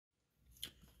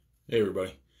Hey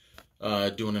everybody,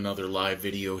 doing another live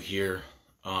video here.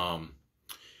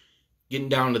 Getting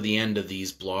down to the end of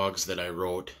these blogs that I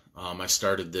wrote. I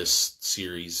started this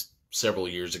series several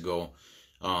years ago.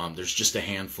 There's just a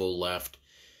handful left.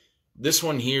 This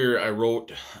one here I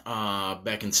wrote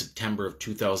back in September of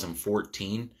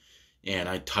 2014, and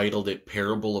I titled it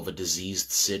Parable of a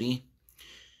Diseased City.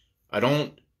 I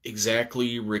don't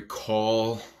exactly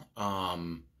recall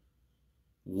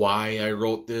why I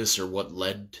wrote this or what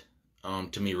led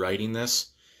to me writing this.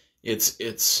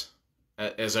 It's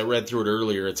as I read through it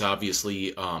earlier, it's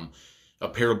obviously a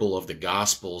parable of the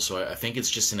gospel. So I think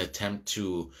it's just an attempt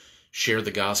to share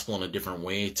the gospel in a different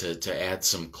way to add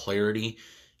some clarity.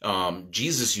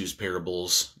 Jesus used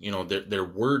parables, they're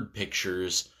word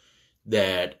pictures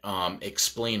that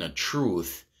explain a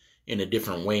truth in a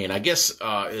different way. And I guess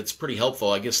it's pretty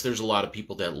helpful. I guess there's a lot of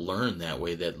people that learn that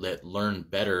way, that learn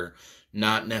better,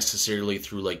 not necessarily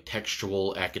through like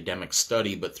textual academic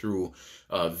study, but through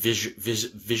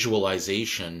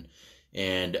visualization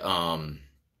and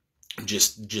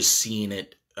just seeing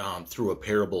it through a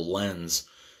parable lens.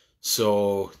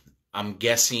 So I'm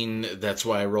guessing that's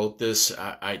why I wrote this.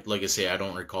 I like I say, I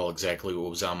don't recall exactly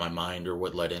what was on my mind or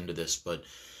what led into this, but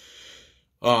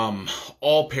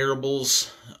all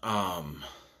parables,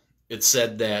 it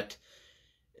said that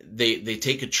they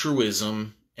take a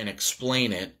truism and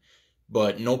explain it,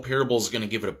 but no parable is going to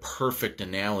give it a perfect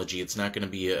analogy. It's not going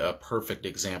to be a perfect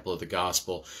example of the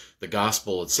gospel. The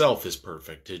gospel itself is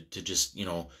perfect to just,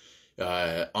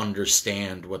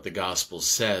 understand what the gospel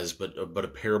says, but a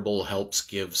parable helps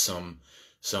give some,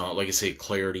 like I say,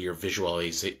 clarity or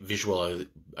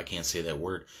I can't say that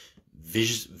word,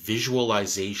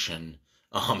 visualization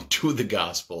to the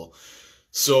gospel.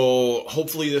 So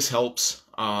hopefully this helps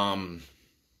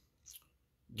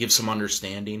give some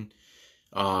understanding.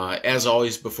 As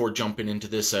always, before jumping into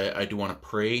this, I do want to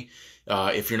pray.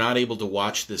 If you're not able to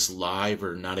watch this live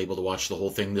or not able to watch the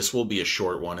whole thing, this will be a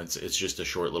short one. It's just a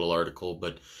short little article,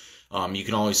 but you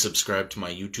can always subscribe to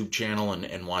my YouTube channel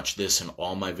and watch this and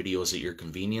all my videos at your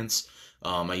convenience.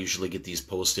 I usually get these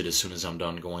posted as soon as I'm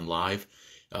done going live.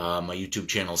 My YouTube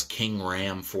channel is King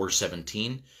Ram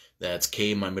 417. That's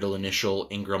K, my middle initial,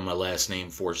 Ingram, my last name,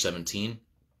 417.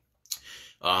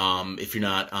 If you're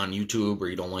not on YouTube or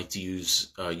you don't like to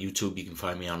use YouTube, you can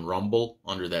find me on Rumble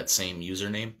under that same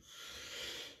username.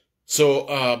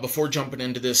 So before jumping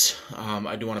into this,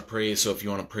 I do want to pray. So if you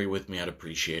want to pray with me, I'd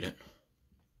appreciate it.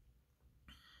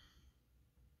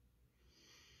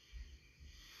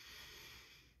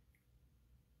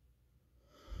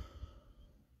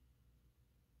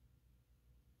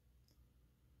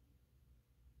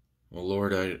 Well,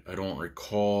 Lord, I don't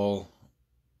recall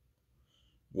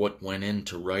what went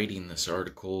into writing this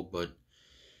article, but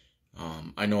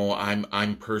I know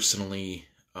I'm personally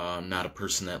not a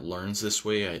person that learns this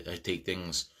way. I take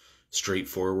things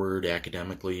straightforward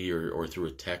academically or through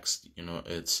a text.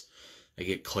 I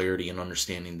get clarity and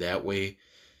understanding that way.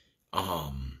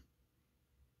 I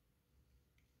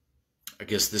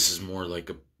guess this is more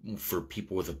like for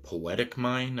people with a poetic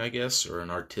mind, I guess, or an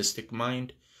artistic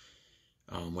mind,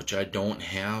 which I don't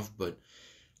have, but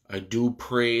I do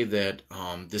pray that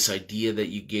this idea that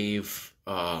you gave,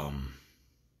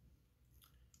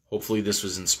 hopefully this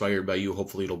was inspired by you.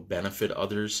 Hopefully it'll benefit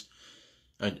others.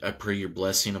 I pray your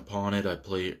blessing upon it. I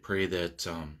pray that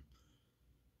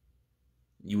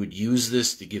you would use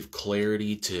this to give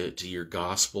clarity to your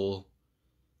gospel,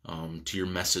 to your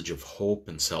message of hope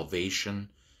and salvation,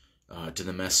 to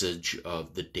the message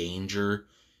of the danger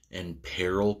and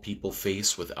peril people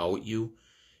face without you.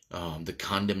 The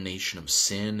condemnation of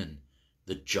sin and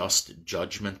the just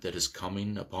judgment that is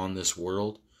coming upon this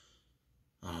world.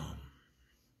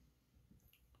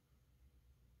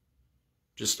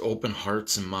 Just open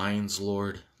hearts and minds,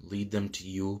 Lord. Lead them to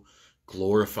you.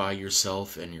 Glorify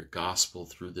yourself and your gospel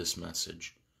through this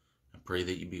message. I pray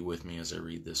that you be with me as I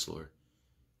read this, Lord.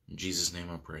 In Jesus' name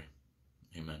I pray.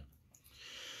 Amen.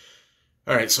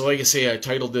 All right, so like I say, I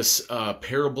titled this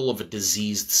Parable of a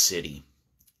Diseased City.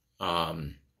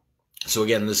 So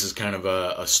again, this is kind of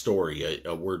a story,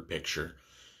 a word picture.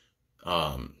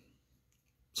 So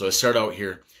I start out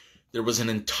here. There was an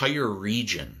entire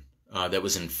region that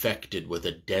was infected with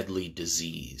a deadly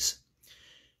disease.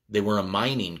 They were a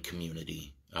mining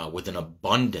community with an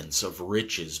abundance of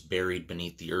riches buried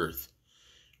beneath the earth.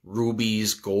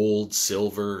 Rubies, gold,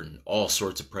 silver, and all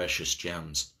sorts of precious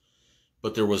gems.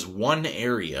 But there was one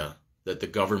area that the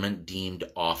government deemed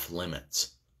off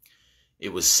limits.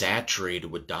 It was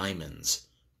saturated with diamonds,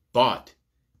 but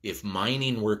if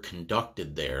mining were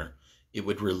conducted there, it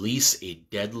would release a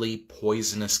deadly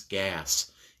poisonous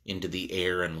gas into the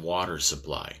air and water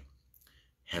supply.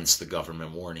 hence the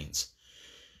government warnings.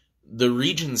 The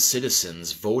region's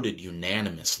citizens voted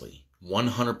unanimously,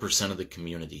 100% of the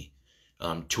community,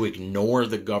 to ignore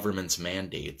the government's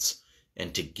mandates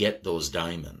and to get those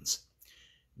diamonds.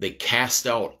 They cast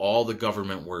out all the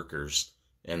government workers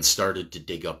and started to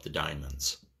dig up the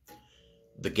diamonds.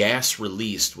 The gas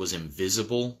released was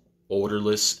invisible,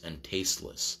 odorless, and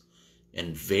tasteless,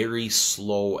 and very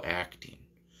slow acting.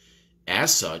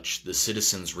 As such, the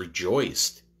citizens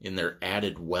rejoiced in their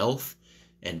added wealth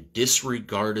and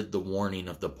disregarded the warning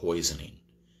of the poisoning.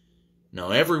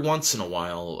 Now, every once in a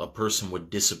while, a person would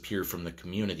disappear from the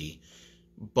community,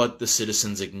 but the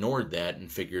citizens ignored that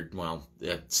and figured, well,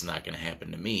 that's not going to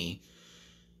happen to me.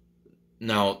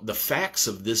 Now, the facts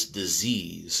of this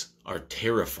disease are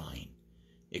terrifying.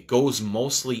 It goes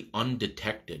mostly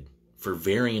undetected for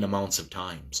varying amounts of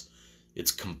times.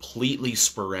 It's completely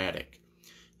sporadic.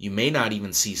 You may not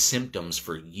even see symptoms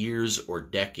for years or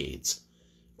decades,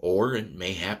 or it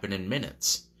may happen in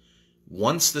minutes.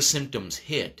 Once the symptoms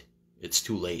hit, it's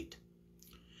too late.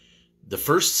 The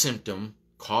first symptom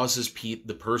causes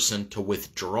the person to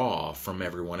withdraw from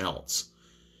everyone else.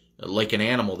 Like an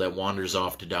animal that wanders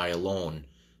off to die alone,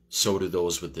 so do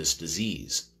those with this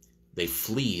disease. They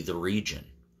flee the region,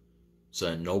 so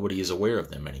that nobody is aware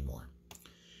of them anymore.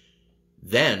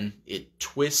 Then it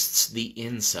twists the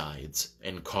insides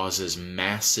and causes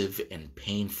massive and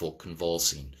painful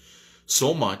convulsing,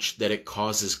 so much that it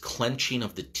causes clenching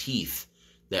of the teeth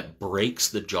that breaks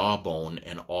the jawbone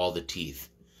and all the teeth.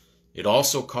 It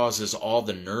also causes all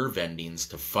the nerve endings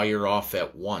to fire off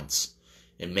at once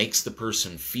and makes the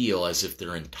person feel as if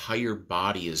their entire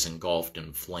body is engulfed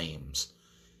in flames.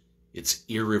 It's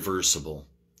irreversible,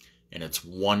 and it's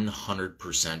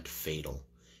 100% fatal.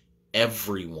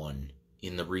 Everyone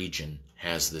in the region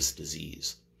has this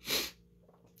disease.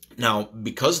 Now,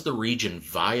 because the region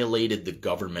violated the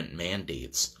government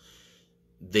mandates,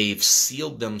 they've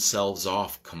sealed themselves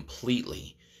off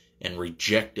completely and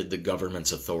rejected the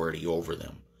government's authority over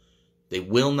them. They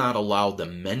will not allow the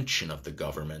mention of the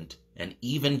government and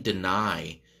even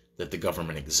deny that the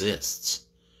government exists.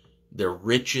 Their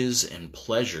riches and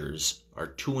pleasures are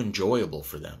too enjoyable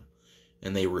for them,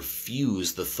 and they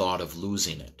refuse the thought of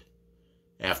losing it.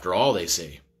 After all, they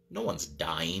say, no one's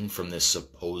dying from this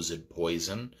supposed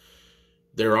poison.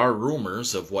 There are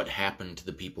rumors of what happened to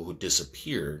the people who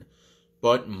disappeared,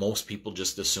 but most people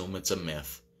just assume it's a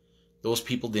myth. Those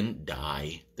people didn't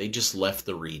die, they just left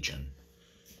the region.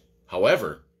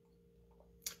 However,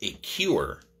 a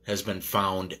cure has been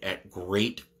found at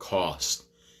great cost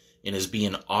and is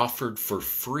being offered for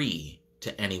free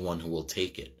to anyone who will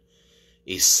take it.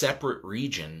 A separate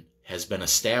region has been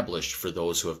established for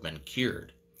those who have been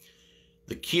cured.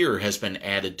 The cure has been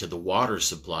added to the water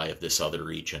supply of this other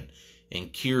region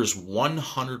and cures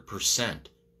 100%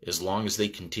 as long as they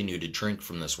continue to drink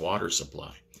from this water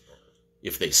supply.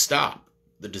 If they stop,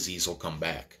 the disease will come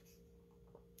back.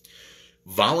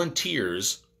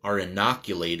 Volunteers are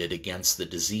inoculated against the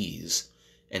disease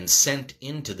and sent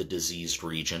into the diseased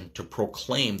region to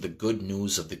proclaim the good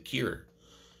news of the cure.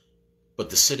 But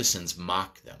the citizens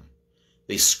mock them.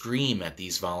 They scream at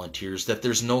these volunteers that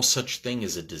there's no such thing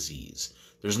as a disease.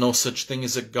 There's no such thing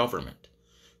as a government.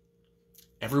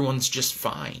 Everyone's just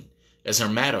fine. As a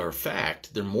matter of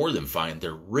fact, they're more than fine.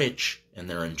 They're rich and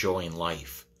they're enjoying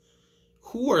life.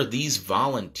 Who are these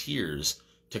volunteers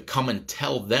to come and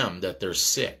tell them that they're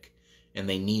sick and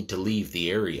they need to leave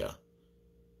the area?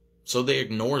 So they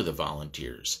ignore the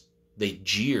volunteers. They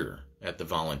jeer at the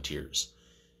volunteers.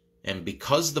 And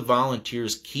because the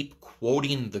volunteers keep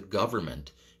quoting the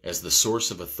government as the source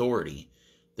of authority,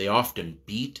 they often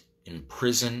beat,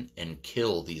 imprison, and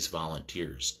kill these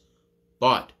volunteers.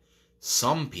 But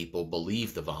some people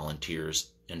believe the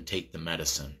volunteers and take the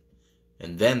medicine.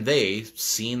 And then they,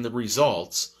 seeing the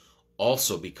results,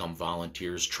 also become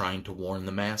volunteers trying to warn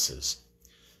the masses.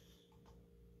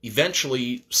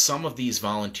 Eventually, some of these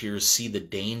volunteers see the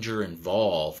danger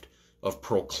involved of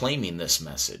proclaiming this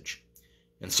message,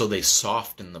 and so they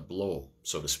soften the blow,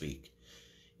 so to speak.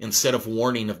 Instead of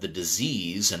warning of the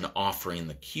disease and offering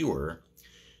the cure,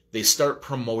 they start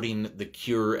promoting the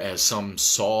cure as some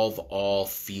solve-all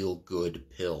feel-good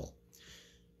pill.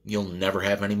 You'll never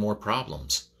have any more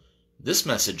problems. This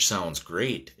message sounds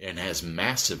great and has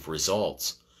massive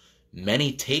results.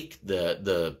 Many take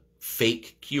the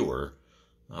fake cure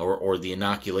or the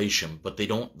inoculation, but they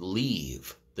don't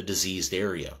leave the diseased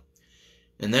area.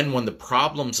 And then when the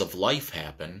problems of life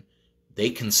happen, they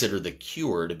consider the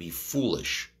cure to be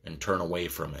foolish and turn away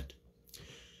from it.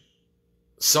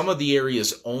 Some of the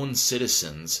area's own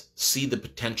citizens see the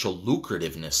potential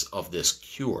lucrativeness of this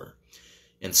cure,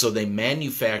 and so they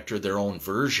manufacture their own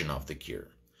version of the cure.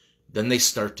 Then they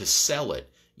start to sell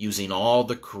it using all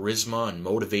the charisma and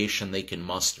motivation they can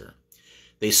muster.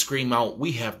 They scream out,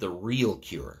 "We have the real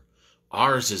cure.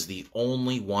 Ours is the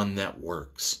only one that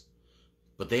works."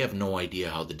 But they have no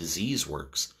idea how the disease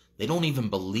works. They don't even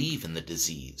believe in the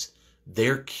disease.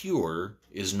 Their cure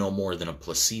is no more than a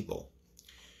placebo.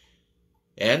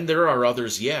 And there are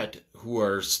others yet who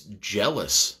are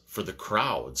jealous for the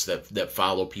crowds that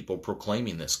follow people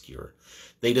proclaiming this cure.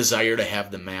 They desire to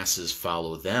have the masses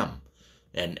follow them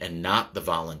and not the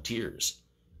volunteers.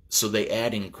 So they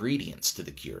add ingredients to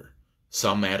the cure.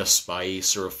 Some add a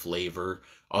spice or a flavor.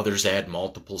 Others add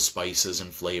multiple spices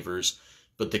and flavors.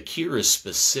 But the cure is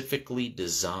specifically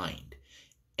designed.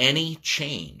 Any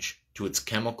change to its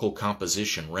chemical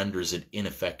composition renders it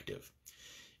ineffective.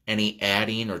 Any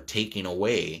adding or taking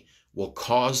away will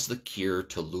cause the cure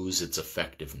to lose its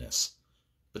effectiveness.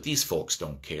 But these folks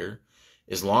don't care,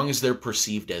 as long as they're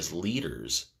perceived as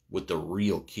leaders with the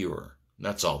real cure.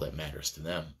 That's all that matters to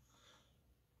them.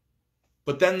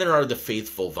 But then there are the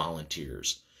faithful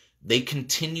volunteers. They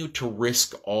continue to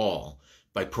risk all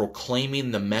by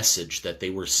proclaiming the message that they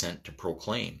were sent to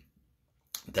proclaim,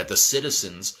 that the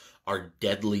citizens are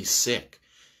deadly sick.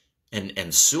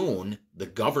 And soon the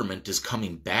government is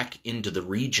coming back into the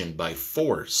region by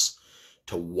force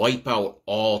to wipe out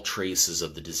all traces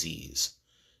of the disease.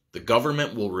 The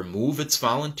government will remove its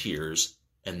volunteers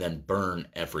and then burn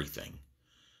everything.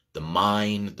 The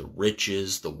mine, the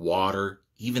riches, the water,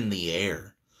 even the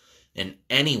air. And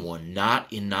anyone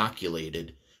not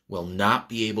inoculated will not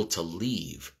be able to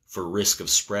leave for risk of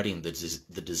spreading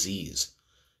the disease.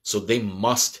 So they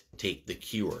must take the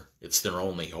cure. It's their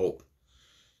only hope.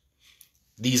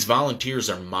 These volunteers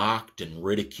are mocked and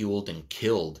ridiculed and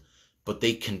killed, but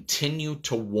they continue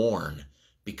to warn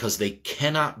because they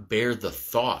cannot bear the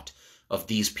thought of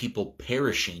these people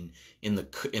perishing in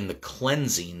the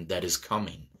cleansing that is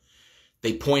coming.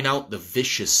 They point out the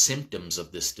vicious symptoms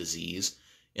of this disease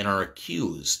and are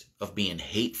accused of being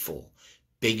hateful,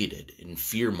 bigoted, and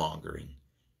fear-mongering.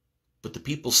 But the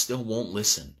people still won't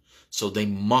listen. So they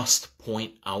must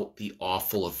point out the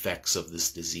awful effects of this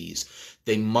disease.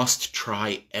 They must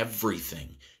try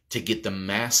everything to get the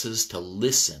masses to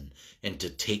listen and to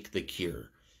take the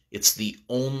cure. It's the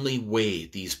only way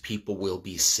these people will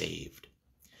be saved.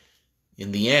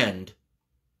 In the end,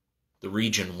 the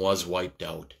region was wiped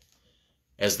out,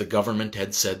 as the government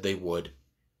had said they would.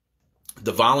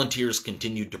 The volunteers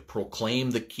continued to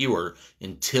proclaim the cure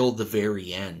until the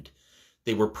very end.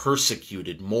 They were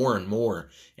persecuted more and more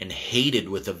and hated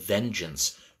with a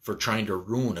vengeance for trying to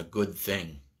ruin a good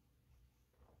thing.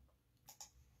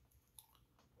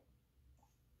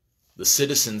 The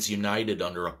citizens united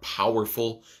under a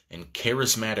powerful and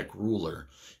charismatic ruler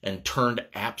and turned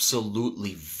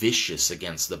absolutely vicious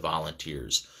against the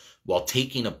volunteers while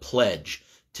taking a pledge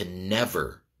to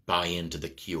never buy into the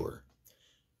cure.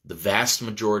 The vast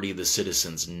majority of the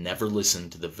citizens never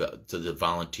listened to the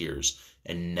volunteers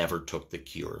and never took the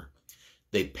cure.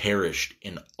 They perished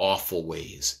in awful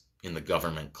ways in the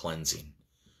government cleansing.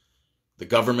 The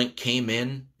government came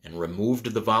in and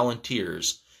removed the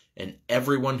volunteers and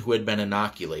everyone who had been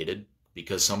inoculated,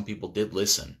 because some people did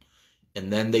listen,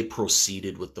 and then they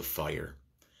proceeded with the fire.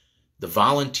 The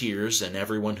volunteers and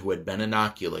everyone who had been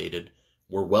inoculated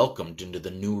were welcomed into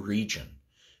the new region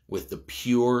with the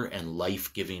pure and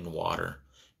life-giving water,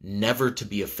 never to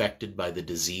be affected by the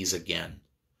disease again.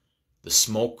 The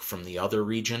smoke from the other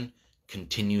region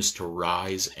continues to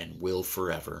rise and will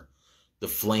forever. The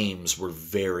flames were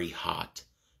very hot,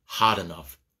 hot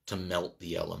enough to melt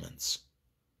the elements.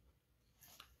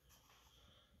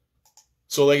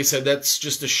 So like I said, that's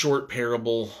just a short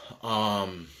parable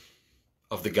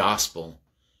of the gospel.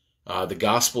 The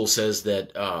gospel says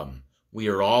that we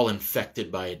are all infected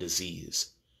by a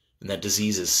disease, and that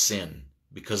disease is sin.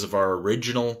 Because of our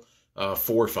original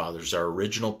forefathers, our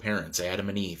original parents, Adam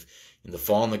and Eve, in the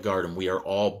fall in the garden, we are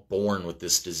all born with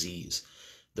this disease.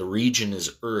 The region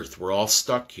is earth. We're all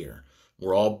stuck here.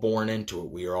 We're all born into it.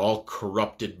 We are all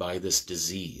corrupted by this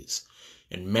disease.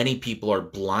 And many people are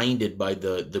blinded by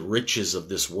the riches of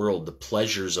this world, the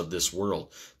pleasures of this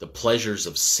world, the pleasures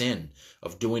of sin,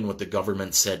 of doing what the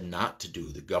government said not to do,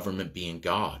 the government being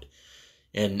God.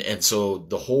 And so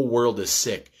the whole world is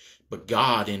sick. But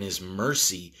God, in his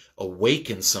mercy,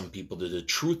 awakens some people to the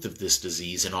truth of this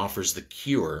disease and offers the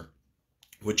cure,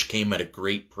 which came at a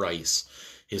great price.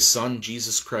 His son,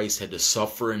 Jesus Christ, had to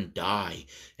suffer and die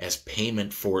as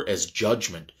payment for, as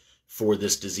judgment for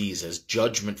this disease, as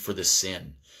judgment for the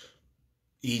sin.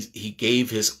 He gave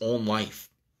his own life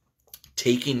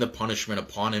taking the punishment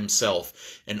upon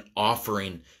himself and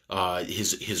offering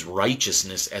his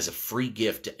righteousness as a free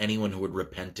gift to anyone who would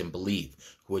repent and believe,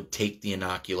 who would take the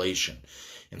inoculation.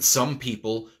 And some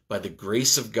people, by the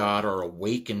grace of God, are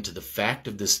awakened to the fact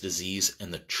of this disease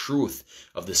and the truth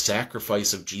of the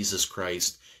sacrifice of Jesus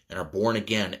Christ, and are born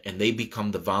again, and they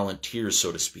become the volunteers, so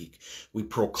to speak. We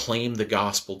proclaim the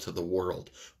gospel to the world.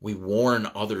 We warn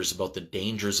others about the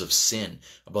dangers of sin,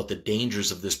 about the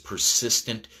dangers of this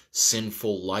persistent,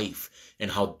 sinful life, and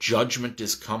how judgment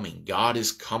is coming. God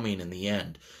is coming in the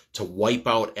end to wipe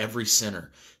out every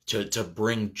sinner, to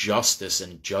bring justice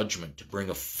and judgment, to bring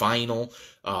a final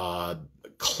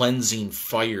cleansing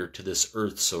fire to this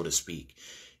earth, so to speak.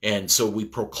 And so we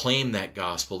proclaim that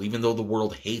gospel, even though the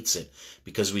world hates it,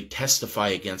 because we testify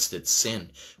against its sin.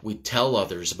 We tell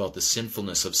others about the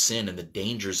sinfulness of sin and the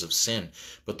dangers of sin.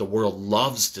 But the world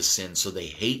loves to sin, so they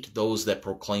hate those that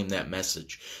proclaim that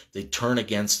message. They turn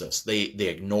against us. They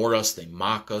ignore us. They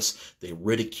mock us. They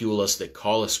ridicule us. They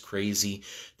call us crazy.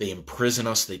 They imprison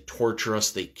us. They torture us.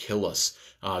 They kill us.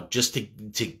 Just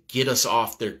to get us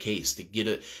off their case, to get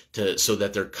it so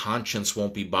that their conscience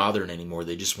won't be bothered anymore.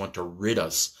 They just want to rid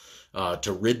us,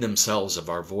 to rid themselves of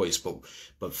our voice.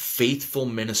 But faithful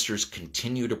ministers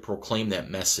continue to proclaim that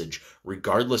message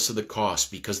regardless of the cost,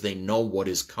 because they know what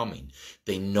is coming.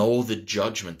 They know the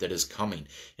judgment that is coming,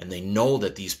 and they know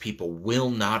that these people will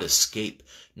not escape,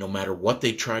 no matter what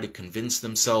they try to convince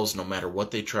themselves, no matter what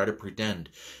they try to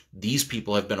pretend. These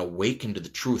people have been awakened to the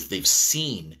truth. They've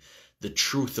seen the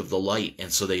truth of the light,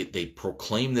 and so they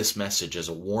proclaim this message as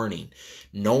a warning,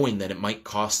 knowing that it might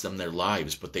cost them their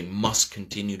lives, but they must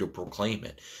continue to proclaim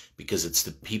it because it's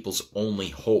the people's only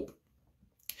hope.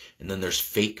 And then there's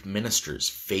fake ministers,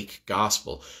 fake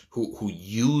gospel, who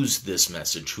use this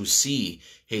message, who see,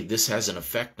 hey, this has an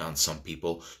effect on some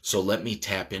people, so let me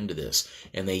tap into this.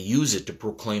 And they use it to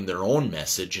proclaim their own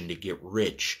message and to get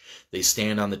rich. They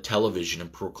stand on the television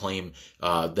and proclaim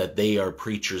that they are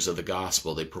preachers of the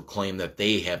gospel. They proclaim that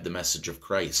they have the message of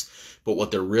Christ. But what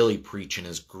they're really preaching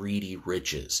is greedy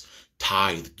riches.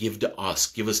 Tithe, give to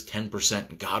us, give us 10%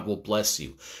 and God will bless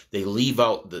you. They leave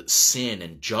out the sin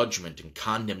and judgment and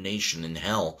condemnation in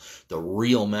hell, the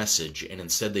real message, and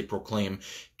instead they proclaim,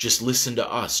 just listen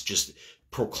to us, just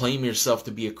proclaim yourself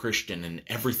to be a Christian and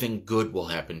everything good will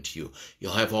happen to you.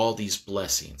 You'll have all these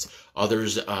blessings.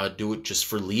 Others do it just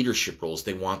for leadership roles.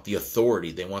 They want the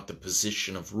authority. They want the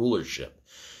position of rulership.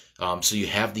 So you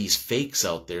have these fakes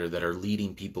out there that are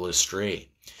leading people astray.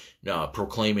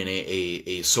 Proclaiming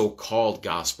a so-called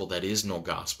gospel that is no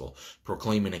gospel,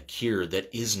 proclaiming a cure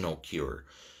that is no cure.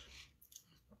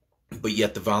 But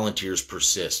yet the volunteers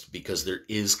persist, because there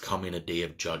is coming a day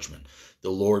of judgment. The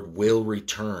Lord will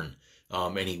return,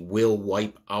 and he will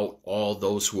wipe out all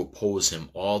those who oppose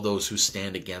him, all those who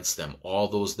stand against them, all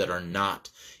those that are not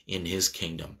in his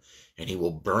kingdom. And he will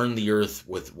burn the earth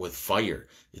with fire.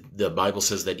 The Bible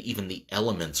says that even the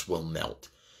elements will melt.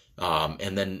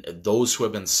 And then those who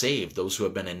have been saved, those who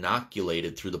have been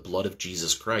inoculated through the blood of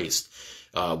Jesus Christ,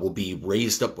 will be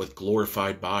raised up with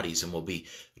glorified bodies and will be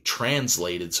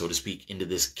translated, so to speak, into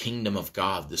this kingdom of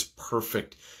God, this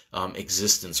perfect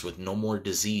existence with no more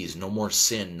disease, no more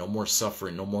sin, no more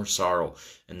suffering, no more sorrow,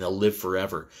 and they'll live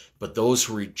forever. But those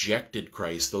who rejected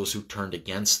Christ, those who turned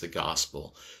against the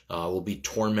gospel, will be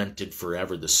tormented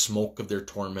forever. The smoke of their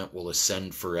torment will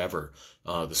ascend forever,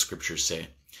 the scriptures say.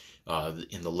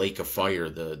 In the lake of fire,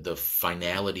 the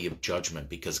finality of judgment,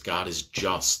 because God is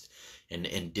just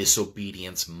and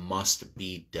disobedience must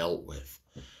be dealt with.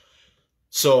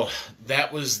 So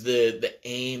that was the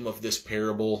aim of this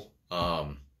parable.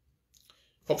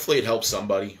 Hopefully it helps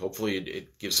somebody. Hopefully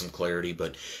it gives some clarity.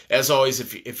 But as always,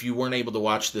 if you weren't able to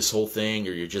watch this whole thing,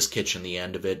 or you're just catching the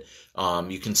end of it,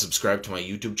 you can subscribe to my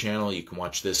YouTube channel. You can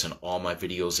watch this and all my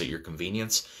videos at your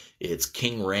convenience. It's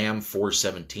King Ram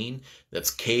 417. That's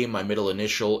K, my middle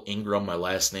initial, Ingram, my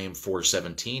last name,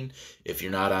 417. If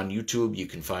you're not on YouTube, you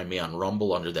can find me on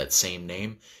Rumble under that same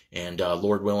name. And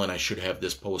Lord willing, I should have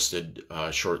this posted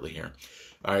shortly here.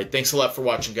 All right, thanks a lot for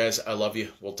watching, guys. I love you.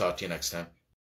 We'll talk to you next time.